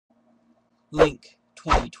Link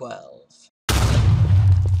 2012.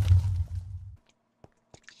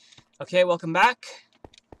 Okay, welcome back.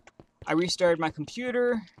 I restarted my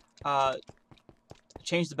computer,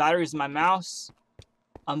 changed the batteries in my mouse,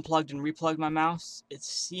 unplugged and replugged my mouse. It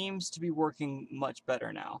seems to be working much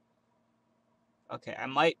better now. Okay, I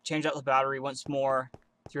might change out the battery once more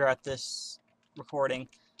throughout this recording,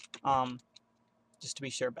 just to be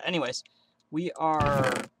sure. But anyways, we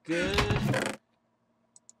are good.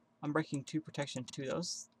 I'm breaking 2 protection 2.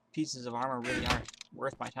 Those pieces of armor really aren't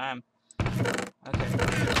worth my time.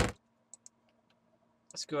 Okay.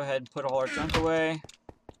 Let's go ahead and put all our junk away.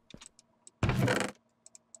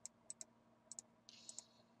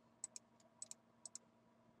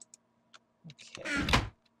 Okay.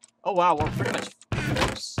 Oh wow, we're pretty much...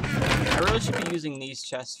 Oops. I really should be using these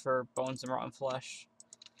chests for bones and rotten flesh.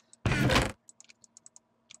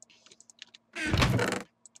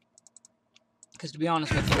 Because to be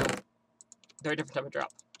honest with you, they're a different type of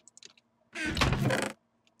drop.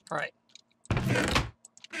 Alright.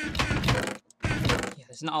 Yeah,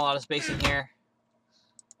 there's not a lot of space in here.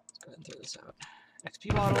 Let's go ahead and throw this out.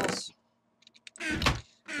 XP bottles.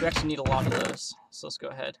 We actually need a lot of those, so let's go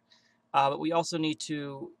ahead. But we also need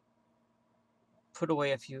to put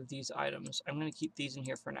away a few of these items. I'm going to keep these in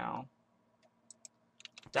here for now.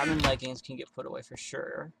 Diamond leggings can get put away for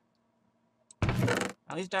sure.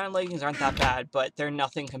 Now, these diamond leggings aren't that bad, but they're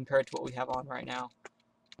nothing compared to what we have on right now.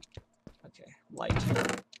 Okay, light.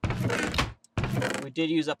 We did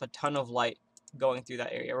use up a ton of light going through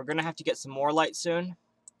that area. We're going to have to get some more light soon.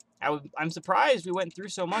 I'm surprised we went through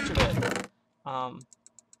so much of it.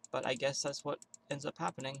 But I guess that's what ends up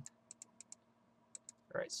happening.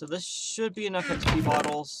 Alright, so this should be enough XP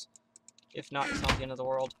bottles. If not, it's not the end of the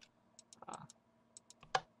world.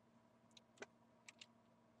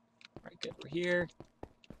 Alright, good. We're here.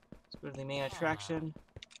 Let's go to the main attraction.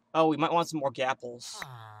 Oh, we might want some more gapples.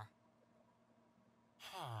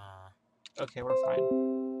 Okay, we're fine.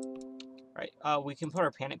 Alright, we can put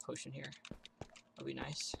our panic potion here. That'll be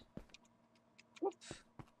nice. Whoop.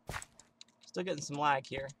 Still getting some lag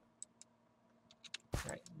here.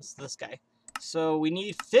 Alright, this guy. So we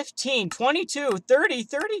need 15, 22, 30,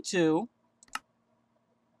 32.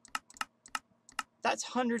 That's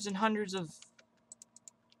hundreds and hundreds of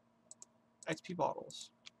XP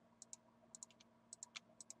bottles.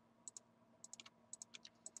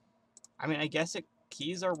 I mean, I guess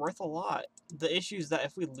keys are worth a lot. The issue is that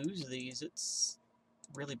if we lose these, it's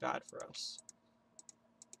really bad for us.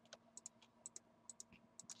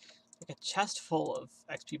 Like a chest full of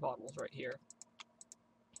XP bottles right here.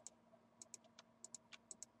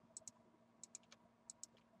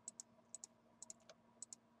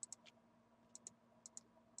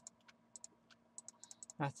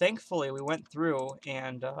 Now, thankfully, we went through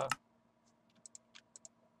and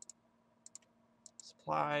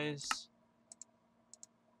supplies,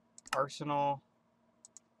 arsenal.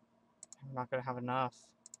 I'm not gonna have enough.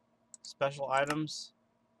 Special items,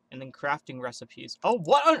 and then crafting recipes. Oh,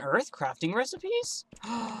 what on earth? Crafting recipes?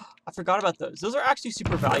 I forgot about those. Those are actually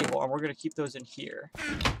super valuable, and we're gonna keep those in here.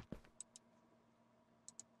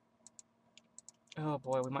 Oh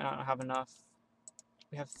boy, we might not have enough.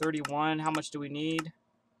 We have 31. How much do we need?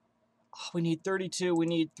 Oh, we need 32. We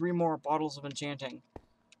need 3 more bottles of enchanting.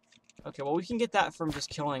 Okay, well, we can get that from just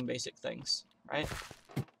killing basic things, right?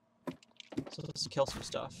 So let's kill some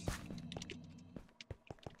stuff.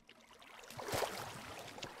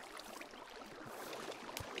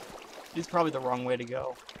 This is probably the wrong way to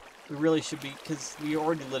go. We really should be, because we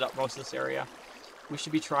already lit up most of this area. We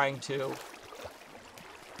should be trying to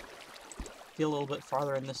get a little bit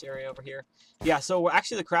farther in this area over here. Yeah, so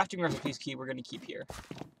actually the crafting recipes key we're going to keep here.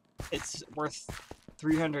 It's worth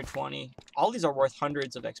 320. All these are worth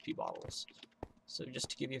hundreds of XP bottles. So just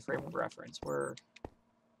to give you a frame of reference, we're...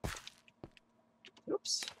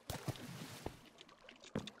 Oops.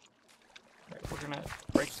 Alright, we're going to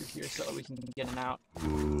break through here so that we can get in out.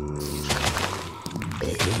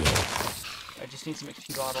 I just need some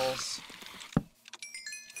XP bottles.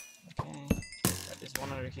 Okay. There's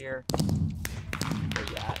one under here. Where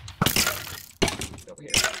you at? Over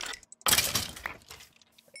here.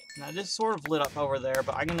 Now it is sort of lit up over there,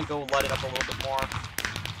 but I'm gonna go light it up a little bit more.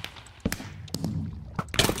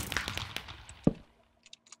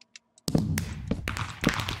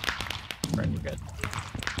 Right, we're good.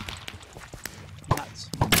 Nuts.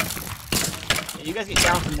 Yeah, you guys get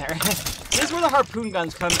down from there. This is where the harpoon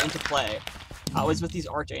guns come into play. Is with these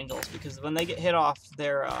archangels, because when they get hit off,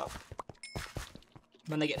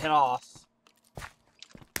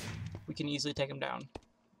 we can easily take them down.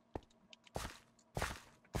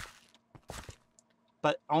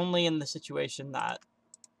 But only in the situation that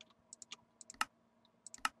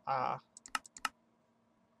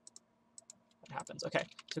what happens? Okay,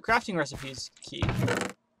 so crafting recipes key.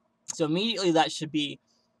 So immediately that should be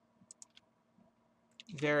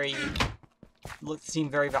seem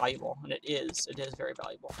very valuable, and it is very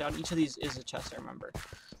valuable. Down each of these is a chest, I remember.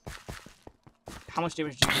 How much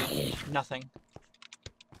damage do you do? Nothing.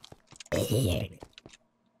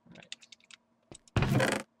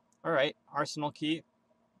 Alright, arsenal key.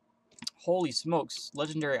 Holy smokes,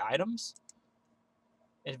 legendary items?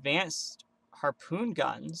 Advanced harpoon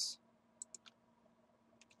guns.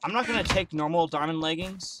 I'm not going to take normal diamond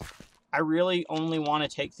leggings. I really only want to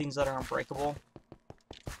take things that are unbreakable.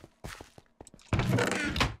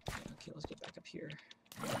 Okay, let's get back up here.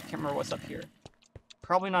 I can't remember what's up here.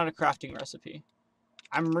 Probably not a crafting recipe.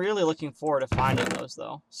 I'm really looking forward to finding those,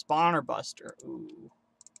 though. Spawner Buster. Ooh.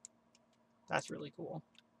 That's really cool.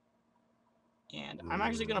 And I'm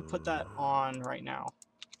actually going to put that on right now.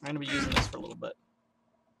 I'm going to be using this for a little bit.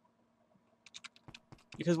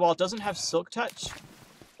 Because while it doesn't have Silk Touch,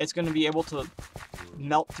 it's going to be able to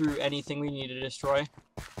melt through anything we need to destroy.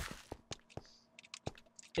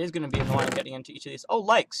 It is going to be annoying getting into each of these. Oh,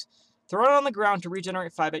 likes! Throw it on the ground to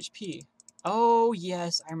regenerate 5 HP. Oh,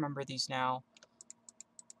 yes, I remember these now.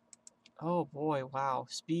 Oh, boy, wow.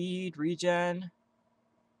 Speed, regen.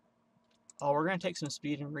 Oh, we're going to take some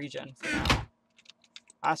speed and regen for now.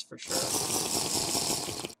 That's for sure.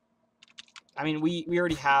 I mean, we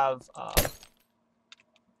already have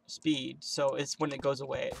speed, so it's when it goes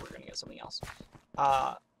away, we're going to get something else.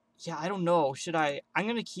 Yeah, I don't know. Should I? I'm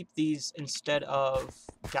going to keep these instead of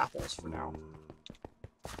gapples for now.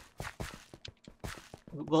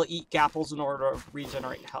 We'll eat gapples in order to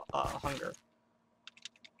regenerate hunger.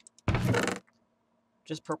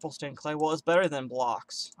 Just purple stained clay. Well, it's better than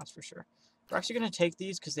blocks, that's for sure. We're actually going to take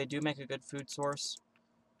these because they do make a good food source.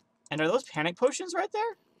 And are those panic potions right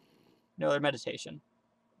there? No, they're meditation.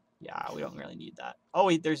 Yeah, we don't really need that. Oh,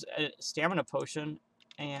 wait, there's a stamina potion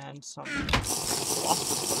and some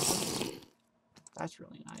philosophy potion. That's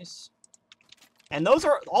really nice. And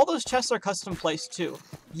all those chests are custom placed too.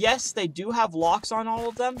 Yes, they do have locks on all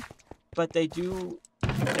of them, but they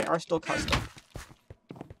are still custom.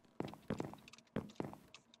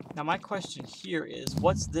 Now my question here is,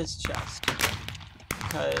 what's this chest?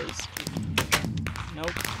 Because,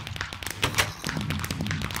 nope.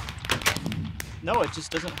 No, it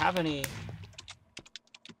just doesn't have any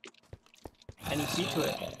key to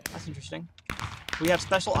it. That's interesting. We have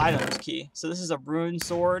special items key. So this is a rune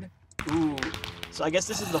sword. Ooh. So I guess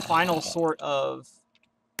this is the final sort of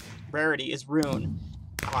rarity is rune.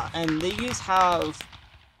 And these have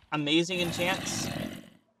amazing enchants.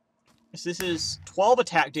 So this is 12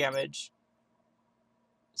 attack damage,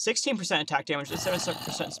 16% attack damage, and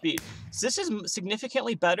 7% speed. So this is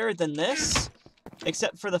significantly better than this,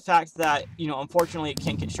 except for the fact that, you know, unfortunately it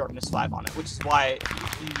can't get sharpness 5 on it, which is why it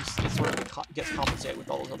sort of gets compensated with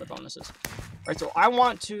all those other bonuses. Alright, so I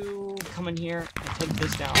want to come in here and take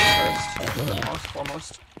this down first,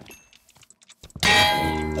 foremost.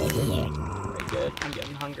 Very good. I'm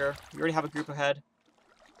getting hunger. We already have a group ahead.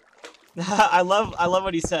 I love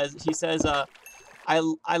what he says. He says,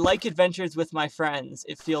 I like adventures with my friends.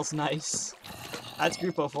 It feels nice. That's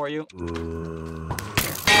Grupo for you.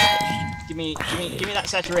 Give me that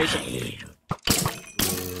saturation.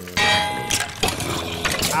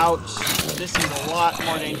 Ouch. This is a lot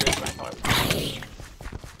more dangerous than I thought it would be.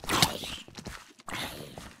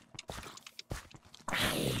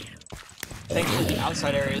 Thankfully, the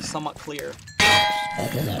outside area is somewhat clear.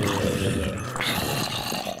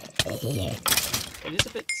 It is a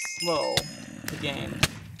bit slow, the game,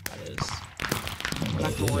 that is. We're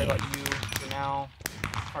not going to worry about you for now,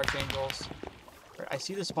 Archangels. I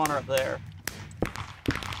see the spawner up there.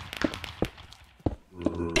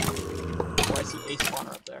 Oh, I see a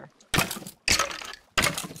spawner up there.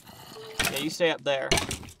 Yeah, you stay up there.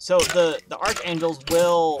 So the Archangels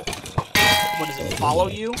will, follow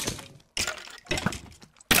you?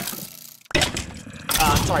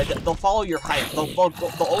 Sorry, they'll follow your height. They'll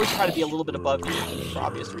always try to be a little bit above you, for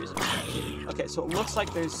obvious reasons. Okay, so it looks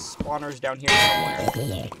like there's spawners down here somewhere.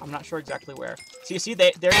 I'm not sure exactly where. So you see,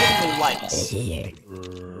 they're giving me likes. We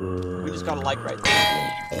just got a like right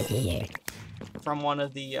there. From one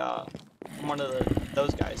of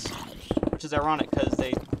those guys. Which is ironic, because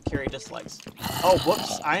they carry dislikes. Oh,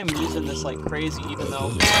 whoops, I am using this like crazy, even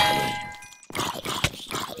though...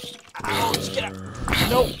 Ouch, get out!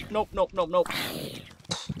 Nope.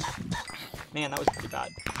 Man, that was pretty bad.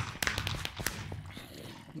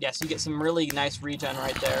 Yeah, so you get some really nice regen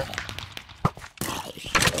right there.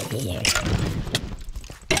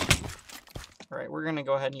 Alright, we're gonna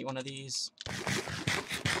go ahead and eat one of these.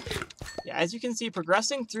 Yeah, as you can see,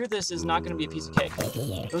 progressing through this is not going to be a piece of cake.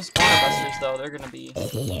 Those spawner busters, though, they're going to be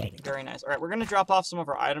very nice. All right, we're going to drop off some of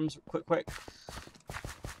our items quick.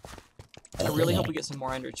 I really hope we get some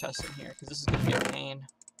more ender chests in here, because this is going to be a pain.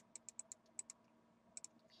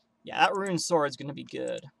 Yeah, that rune sword is going to be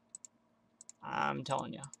good. I'm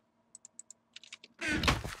telling you.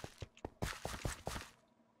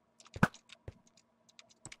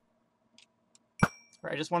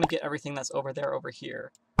 Right, I just want to get everything that's over there over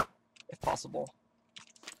here, if possible.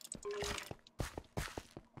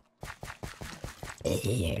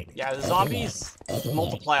 Yeah, the zombies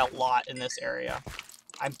multiply a lot in this area.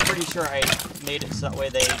 I'm pretty sure I made it so that way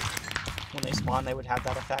when they spawn, they would have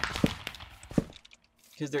that effect.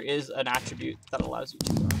 Because there is an attribute that allows you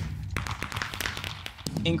to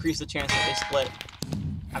increase the chance that they split.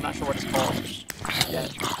 I'm not sure what it's called. Yeah.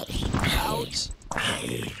 Out.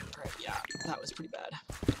 Alright, yeah, that was pretty bad.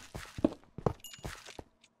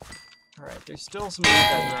 Alright, there's still some other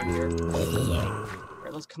guys around here.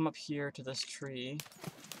 Alright, let's come up here to this tree.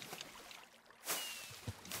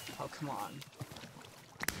 Oh, come on.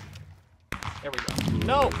 There we go.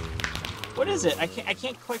 No! What is it? I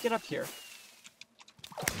can't quite get up here.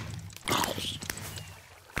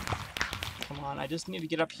 Come on, I just need to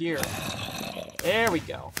get up here. There we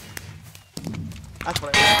go. That's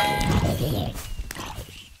what I want.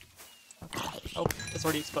 Oh, it's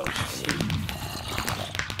already exposed. Sweet.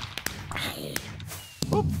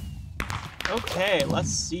 Whoop. Okay, let's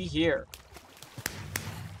see here.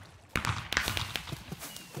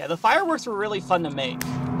 Yeah, the fireworks were really fun to make.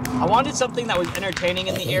 I wanted something that was entertaining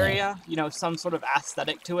in the area, you know, some sort of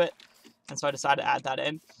aesthetic to it, and so I decided to add that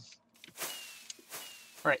in.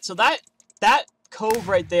 Alright, so that cove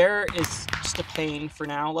right there is just a pain for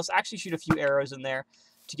now. Let's actually shoot a few arrows in there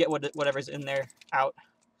to get whatever's in there out.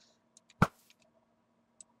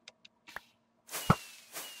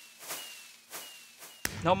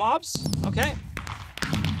 No mobs? Okay.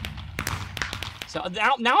 So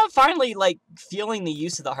now I'm finally, like, feeling the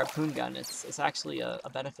use of the harpoon gun. It's actually a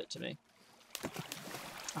benefit to me.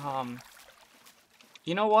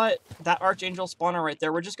 You know what? That Archangel spawner right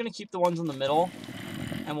there, we're just going to keep the ones in the middle,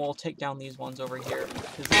 and we'll take down these ones over here,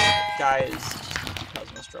 because this guy is just going to keep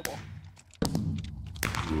causing us trouble.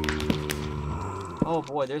 Oh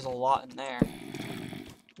boy, there's a lot in there.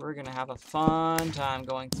 We're going to have a fun time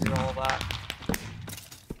going through all of that.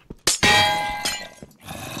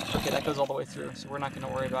 Okay, that goes all the way through, so we're not going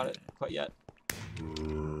to worry about it quite yet.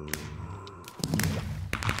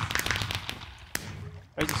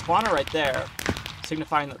 There's a spawner right there,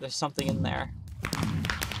 signifying that there's something in there.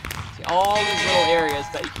 See, all these little areas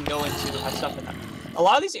that you can go into have stuff in them. A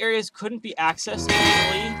lot of these areas couldn't be accessed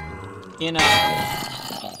easily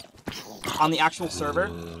on the actual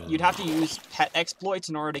server. You'd have to use pet exploits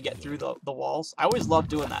in order to get through the walls. I always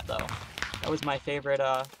loved doing that, though. That was my favorite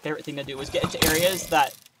thing to do, was get into areas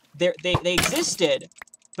that they existed,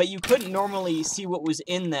 but you couldn't normally see what was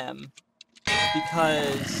in them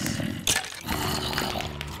because...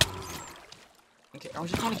 Okay, I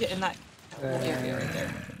just want to get in that little area right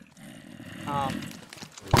there.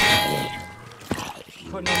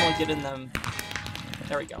 Couldn't normally get in them.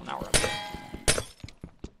 There we go, now we're up there.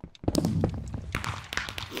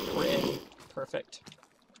 We're in. Perfect.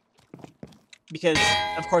 Because,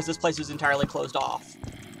 of course, this place is entirely closed off.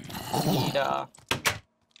 We need,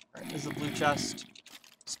 Alright, this is a blue chest.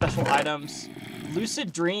 Special items.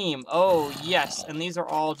 Lucid Dream. Oh, yes. And these are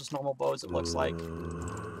all just normal bows, it looks like.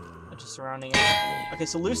 Just surrounding it. Okay,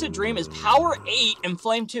 so Lucid Dream is power 8 and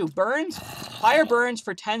flame 2. Burns. Fire burns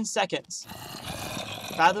for 10 seconds.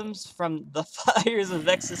 Fathoms from the fires of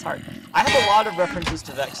Vex's heart. I have a lot of references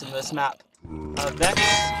to Vex in this map. Vex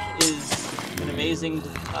is an amazing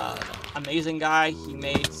guy. He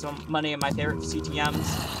made some money in my favorite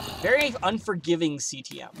CTMs. Very unforgiving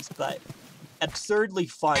CTMs, but absurdly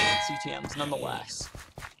fun CTMs nonetheless.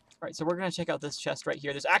 Alright, so we're going to check out this chest right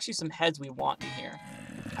here. There's actually some heads we want in here.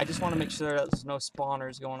 I just want to make sure that there's no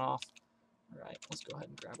spawners going off. Alright, let's go ahead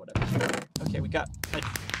and grab whatever's here. Okay, we got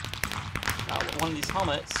one of these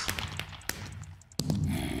helmets.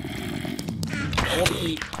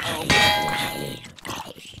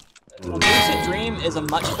 Lucid Dream is a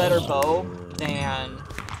much better bow than...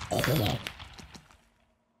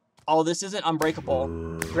 Oh, this isn't unbreakable.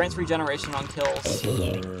 Grants regeneration on kills.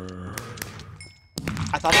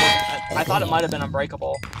 I thought it might have been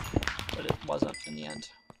unbreakable, but it wasn't in the end.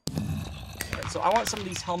 Alright, so I want some of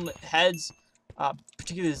these helmet heads,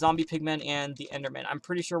 particularly the zombie pigmen and the enderman. I'm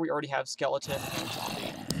pretty sure we already have skeleton and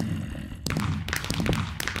zombie.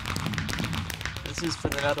 This is for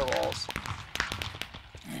the nether walls.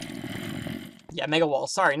 Yeah, mega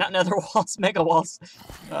walls. Sorry, not nether walls, mega walls.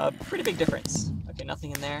 Pretty big difference. Okay,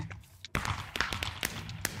 nothing in there.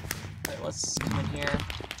 Alright, let's come in here.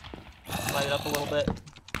 Light it up a little bit.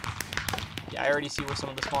 Yeah, I already see where some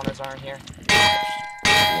of the spawners are in here.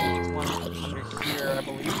 There's one under here, I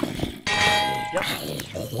believe. Yep.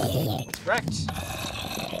 That's correct.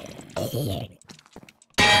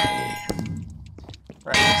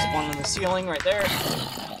 Right, there's one on the ceiling right there.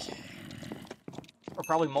 Or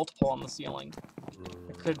probably multiple on the ceiling.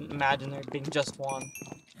 I couldn't imagine there being just one.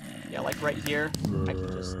 Yeah, like right here, I can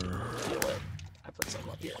just feel it. I put some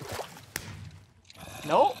up here.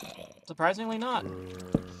 Nope, surprisingly not.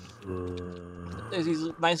 There's these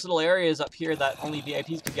nice little areas up here that only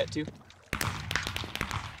VIPs can get to.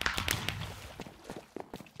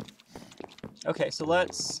 Okay, so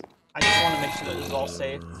let's... I just want to make sure that this is all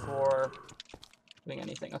safe before doing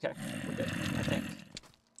anything. Okay, we're good, I think.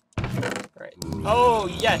 Alright. Oh,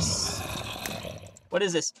 yes! What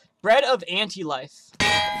is this? Bread of Anti-Life.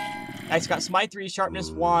 It's got Smite 3,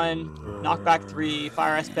 Sharpness 1, Knockback 3,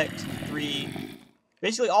 Fire Aspect 3.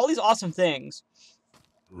 Basically, all these awesome things.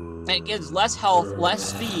 And it gives less health,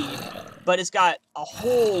 less speed, but it's got a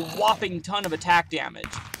whole whopping ton of attack damage.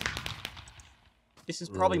 This is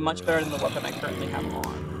probably much better than the weapon I currently have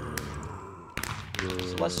on.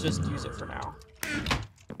 So let's just use it for now.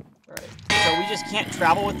 Alright, so we just can't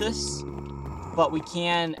travel with this, but we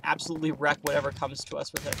can absolutely wreck whatever comes to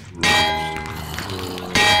us with it.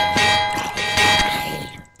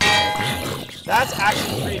 That's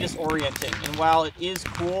actually pretty disorienting, and while it is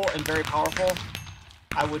cool and very powerful,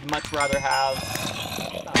 I would much rather have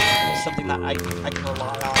something that I can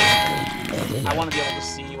rely on. I want to be able to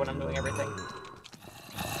see when I'm doing everything.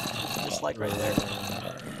 Just like right there.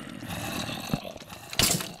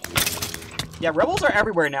 Yeah, rebels are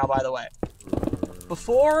everywhere now, by the way.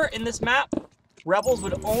 Before, in this map, rebels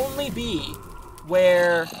would only be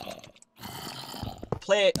where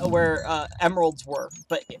emeralds were.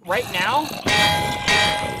 But right now,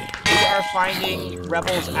 we are finding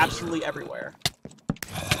rebels absolutely everywhere.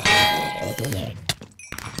 I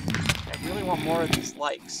really want more of these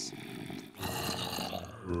likes.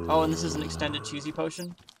 Oh, and this is an extended cheesy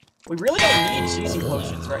potion. We really don't need cheesy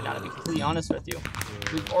potions right now, to be completely honest with you.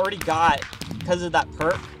 We've already got, because of that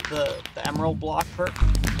perk, the emerald block perk,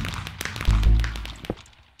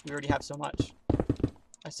 we already have so much.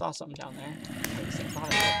 I saw something down there.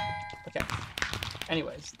 Okay.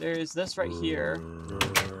 Anyways, there's this right here.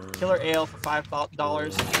 Killer ale for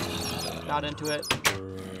 $5. Not into it.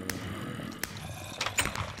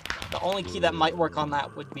 The only key that might work on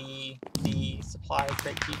that would be the supply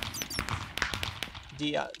crate key.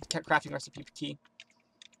 The crafting recipe key.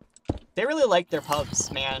 They really like their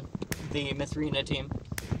pubs, man. The Mithrina team.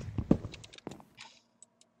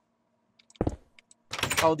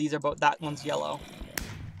 Oh, these are both. That one's yellow.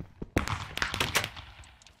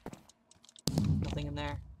 Nothing in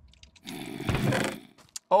there.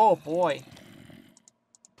 Oh boy.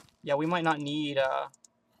 Yeah, we might not need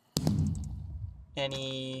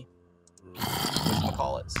any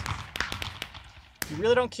whatchamacallits. We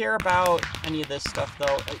really don't care about any of this stuff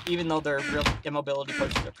though, even though their real immobility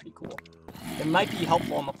potions are pretty cool. They might be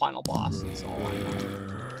helpful on the final boss, is all I know.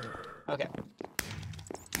 Okay.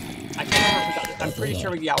 I can't remember if we got it. I'm pretty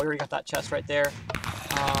sure we already got that chest right there.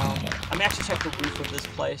 Let me actually check the roof of this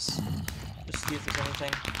place. Just see if there's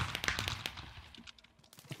anything.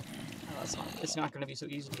 Oh, it's not going to be so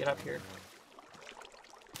easy to get up here.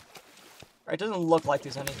 Alright, it doesn't look like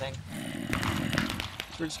there's anything.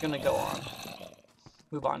 So we're just going to go on.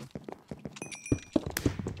 Move on.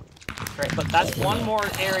 Alright, but that's one more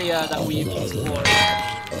area that we've explored.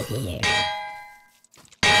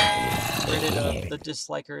 Get rid of the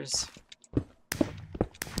dislikers.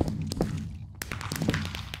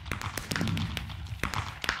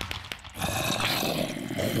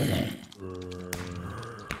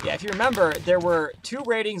 Yeah, if you remember, there were 2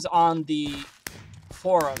 ratings on the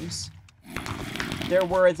forums. There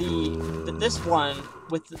were this one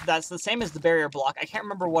with that's the same as the barrier block. I can't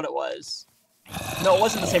remember what it was. No, it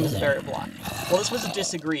wasn't the same as the barrier block. Well, this was a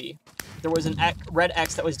disagree. There was an red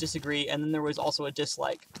X that was disagree, and then there was also a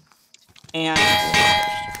dislike. And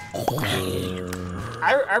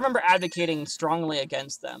I remember advocating strongly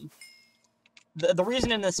against them. The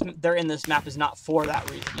reason they're in this map is not for that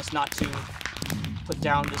reason. It's not to put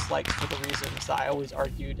down dislikes for the reasons that I always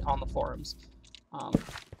argued on the forums.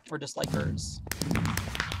 For dislikers.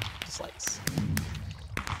 Dislikes.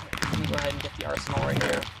 Let me go ahead and get the arsenal right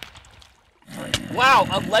here. Right. Wow,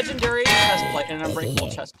 a legendary chest plate and an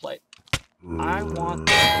unbreakable chest plate. I want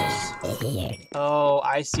this. Oh,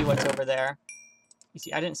 I see what's over there. You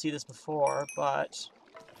see, I didn't see this before, but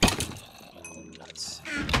nuts.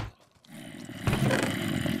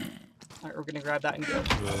 Alright, we're gonna grab that and go.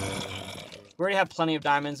 We already have plenty of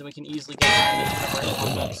diamonds, and we can easily get diamonds whenever I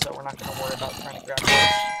want them, so we're not gonna worry about trying to grab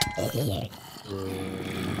those.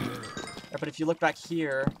 Right, but if you look back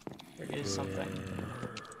here, there is something.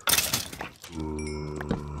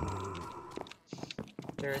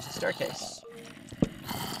 There is a staircase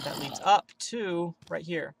that leads up to right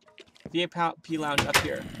here. VIP lounge up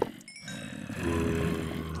here.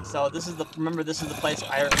 So this is the, remember this is the place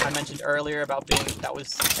I mentioned earlier about being, that was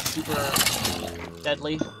super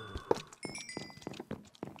deadly.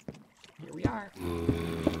 Here we are.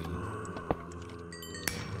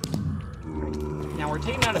 Now we're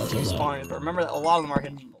taking out a few spawners, but remember that a lot of them are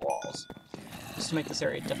hidden in the walls, just to make this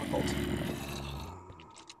area difficult.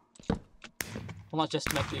 Well, not just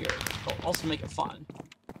to make the area difficult, also make it fun.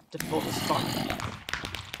 Difficult is fun.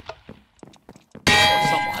 Or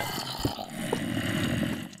somewhat.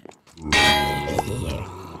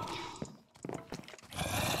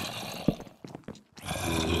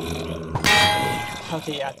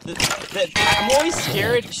 Okay, yeah. I'm always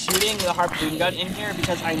scared shooting the harpoon gun in here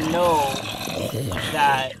because I know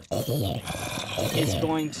that it's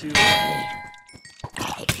going to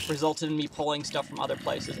result in me pulling stuff from other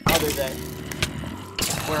places other than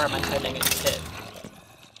where I'm intending it to hit.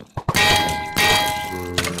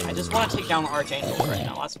 I just want to take down the Archangels right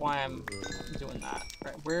now. That's why I'm doing that.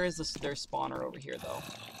 Right, where is this? Their spawner over here, though.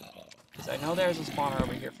 Because I know there's a spawner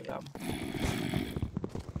over here for them.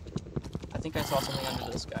 I think I saw something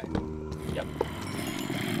under this guy. Yep.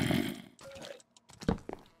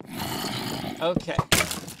 Alright. Okay.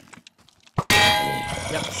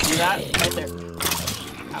 Yep, see that? Right there.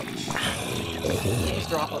 Ouch. Please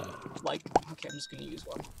drop a, like, okay, I'm just gonna use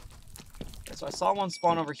one. Okay, so I saw one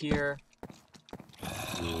spawn over here.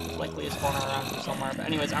 Likely a spawner around here somewhere. But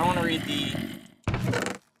anyways, I want to read the...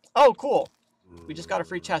 Oh, cool! We just got a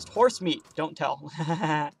free chest. Horse meat. Don't tell.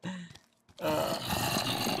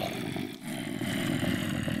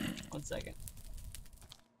 One second.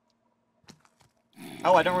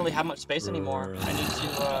 Oh, I don't really have much space anymore. I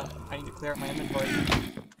need to clear out my inventory.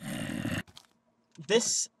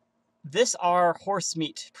 This are horse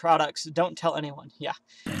meat products. Don't tell anyone. Yeah.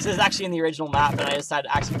 This is actually in the original map, and I decided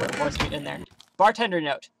to actually put horse meat in there. Bartender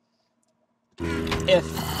note. If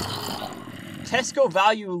Tesco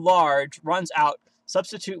value large runs out,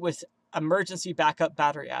 substitute with emergency backup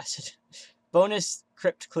battery acid. Bonus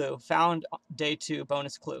crypt clue. Found day 2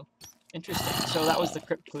 bonus clue. Interesting. So that was the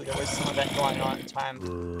crypt clue. There was some event going on at the time.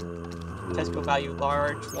 Tesco value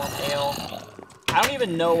large, warm ale. I don't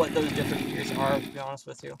even know what those different beers are, to be honest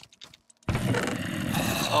with you.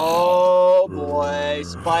 Oh boy.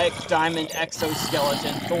 Spike, diamond,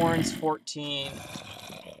 exoskeleton, thorns 14.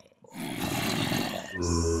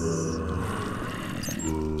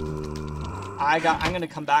 I'm gonna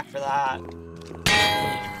come back for that.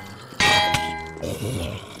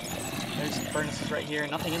 There's some furnaces right here.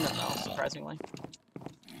 Nothing in them though, surprisingly.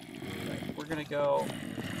 Right, we're gonna go.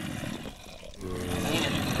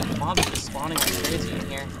 Man, mobs are just spawning like crazy in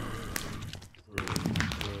here.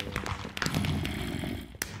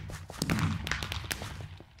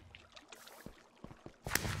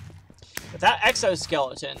 But that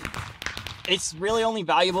exoskeleton, it's really only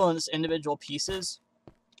valuable in its individual pieces.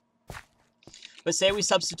 But say we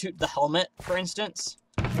substitute the helmet, for instance,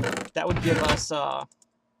 that would give us,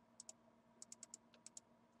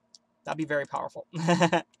 that'd be very powerful.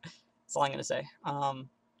 That's all I'm gonna say.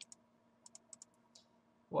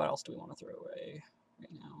 What else do we want to throw away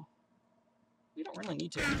right now? We don't really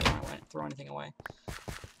need to throw anything away.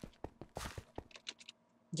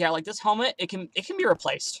 Yeah, like this helmet, it can be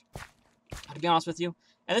replaced, to be honest with you.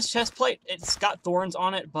 And this chest plate, it's got thorns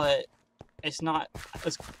on it, but it's not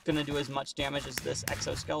gonna do as much damage as this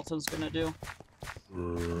exoskeleton's gonna do.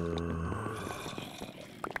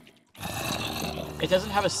 It doesn't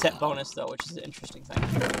have a set bonus though, which is an interesting thing.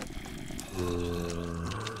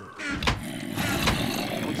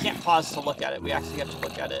 And we can't pause to look at it. We actually have to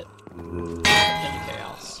look at it in the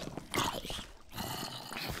chaos.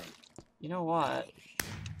 You know what?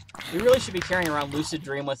 We really should be carrying around Lucid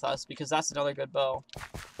Dream with us, because that's another good bow.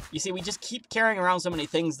 You see, we just keep carrying around so many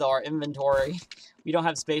things, though, our inventory. We don't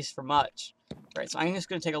have space for much. Right, so I'm just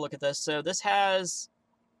going to take a look at this. So this has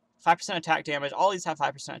 5% attack damage. All these have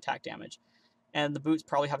 5% attack damage. And the boots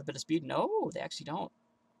probably have a bit of speed. No, they actually don't.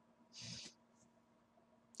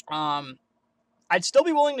 I'd still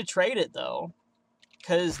be willing to trade it, though,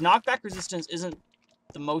 because knockback resistance isn't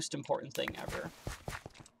the most important thing ever.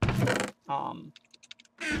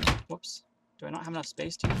 Whoops. Do I not have enough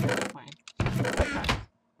space to get my backpack?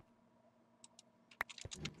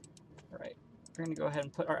 Alright. We're going to go ahead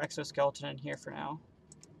and put our exoskeleton in here for now.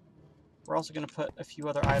 We're also going to put a few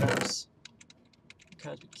other items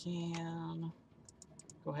because we can.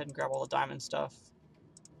 Go ahead and grab all the diamond stuff.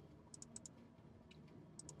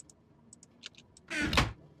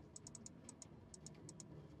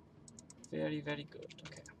 Very, very good.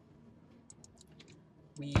 Okay.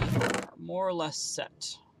 We are more or less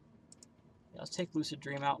set. Yeah, let's take Lucid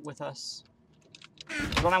Dream out with us.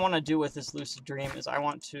 What I want to do with this Lucid Dream is I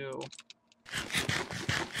want to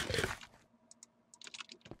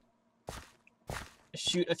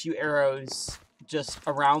shoot a few arrows just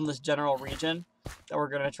around this general region that we're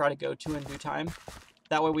going to try to go to in due time.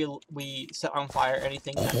 That way we set on fire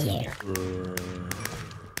anything that's in here.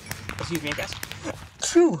 Excuse me, I guess.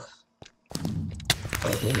 Phew!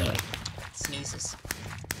 Sneezes.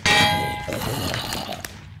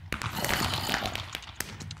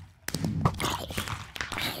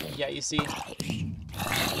 Yeah, you see.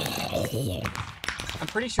 I'm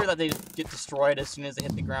pretty sure that they get destroyed as soon as they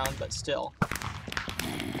hit the ground, but still.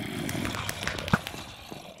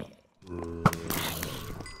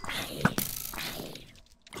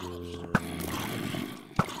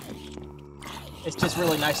 It's just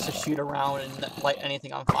really nice to shoot around and light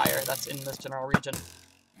anything on fire that's in this general region.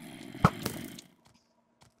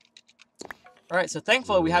 Alright, so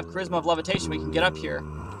thankfully we have Charisma of Levitation. We can get up here.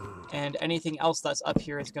 And anything else that's up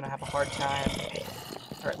here is going to have a hard time.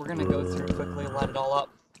 Alright, we're going to go through quickly and light it all up.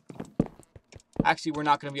 Actually, we're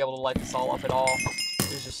not going to be able to light this all up at all.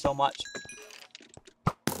 There's just so much.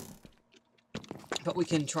 But we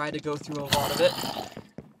can try to go through a lot of it.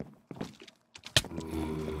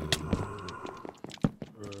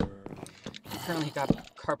 We currently got a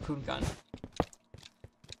harpoon gun.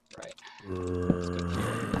 Right. Let's go here.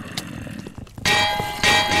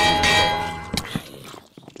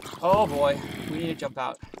 Oh boy, we need to jump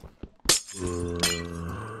out.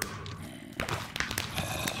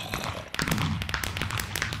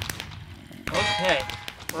 Okay,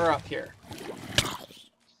 we're up here.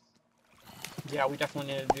 Yeah, we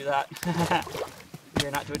definitely need to do that.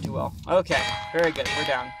 We're not doing too well. Okay, very good, we're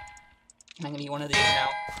down. I'm gonna eat one of these now.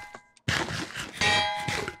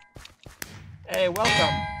 Hey,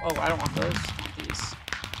 welcome! Oh, I don't want those. I want these.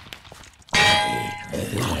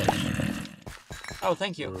 Oh,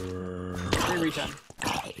 thank you. Free regen.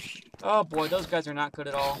 Oh boy, those guys are not good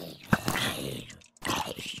at all.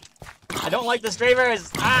 I don't like the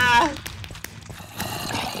strafers! Ah!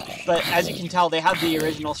 But as you can tell, they have the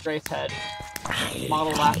original strafe head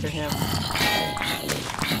modeled after him.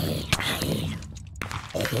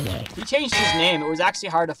 He changed his name. It was actually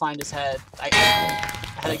hard to find his head. I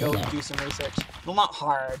had to go do some research. Well, not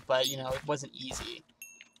hard, but, you know, it wasn't easy.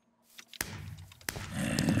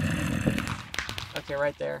 Okay,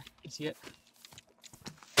 right there. You see it?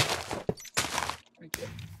 Very good.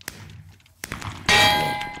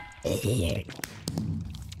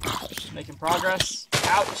 Making progress.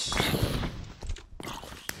 Ouch!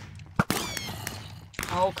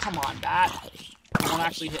 Oh, come on, bat. I won't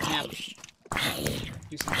actually hit him.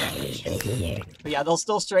 Do some damage. But yeah, they'll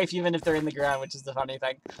still strafe even if they're in the ground, which is the funny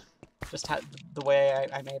thing. Just the way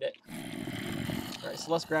I made it. Alright,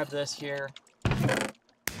 so let's grab this here.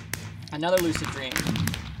 Another Lucid Dream.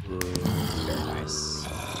 Very nice.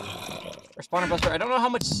 Respawner Buster. I don't know how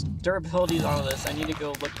much durability is on this. I need to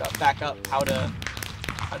go look up, back up how to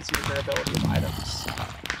see the durability of items.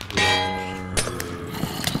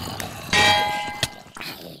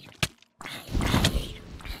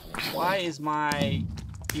 Why is my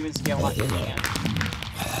even scale not kicking in?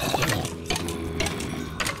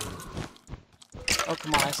 Oh,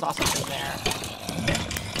 come on, I saw something there.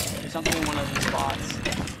 There's something in one of these spots.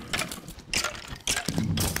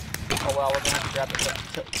 Oh well, we're gonna have to grab it,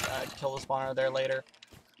 kill the spawner there later.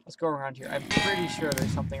 Let's go around here. I'm pretty sure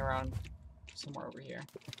there's something around somewhere over here.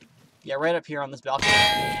 Yeah, right up here on this balcony.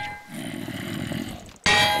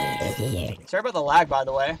 Sorry about the lag, by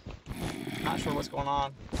the way. Not sure what's going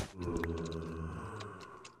on.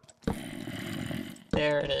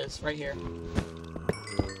 There it is, right here. Alright,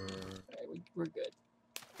 we're good.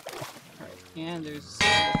 Alright, and there's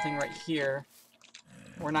a little thing right here.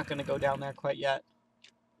 We're not going to go down there quite yet.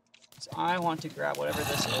 So I want to grab whatever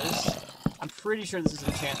this is. I'm pretty sure this is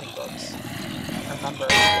enchanting books. Remember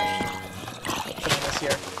putting this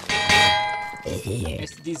here.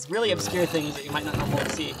 It's these really obscure things that you might not normally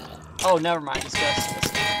see. Oh, never mind. It's just this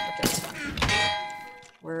thing. Okay, that's fine.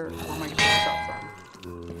 Where am I getting shot from?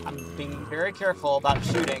 I'm being very careful about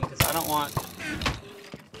shooting because I don't want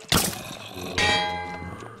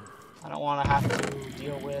to have to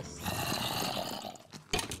deal with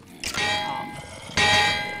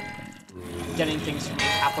getting things from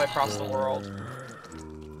halfway across the world.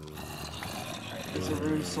 There's a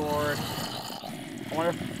rune sword. I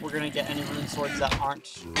wonder if we're gonna get any rune swords that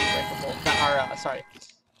aren't breakable. That are sorry,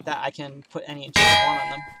 that I can put any enchantment on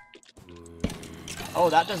them. Oh,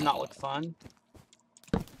 that does not look fun.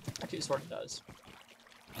 Actually, it sort of does.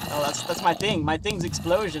 Oh, that's my thing. My thing's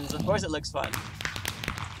explosions. Of course, it looks fun.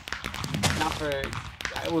 Not for.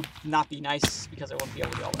 It would not be nice because I wouldn't be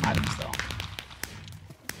able to do all the items though.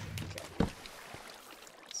 Okay.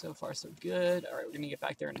 So far, so good. All right, we're gonna get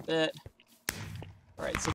back there in a bit. All right, so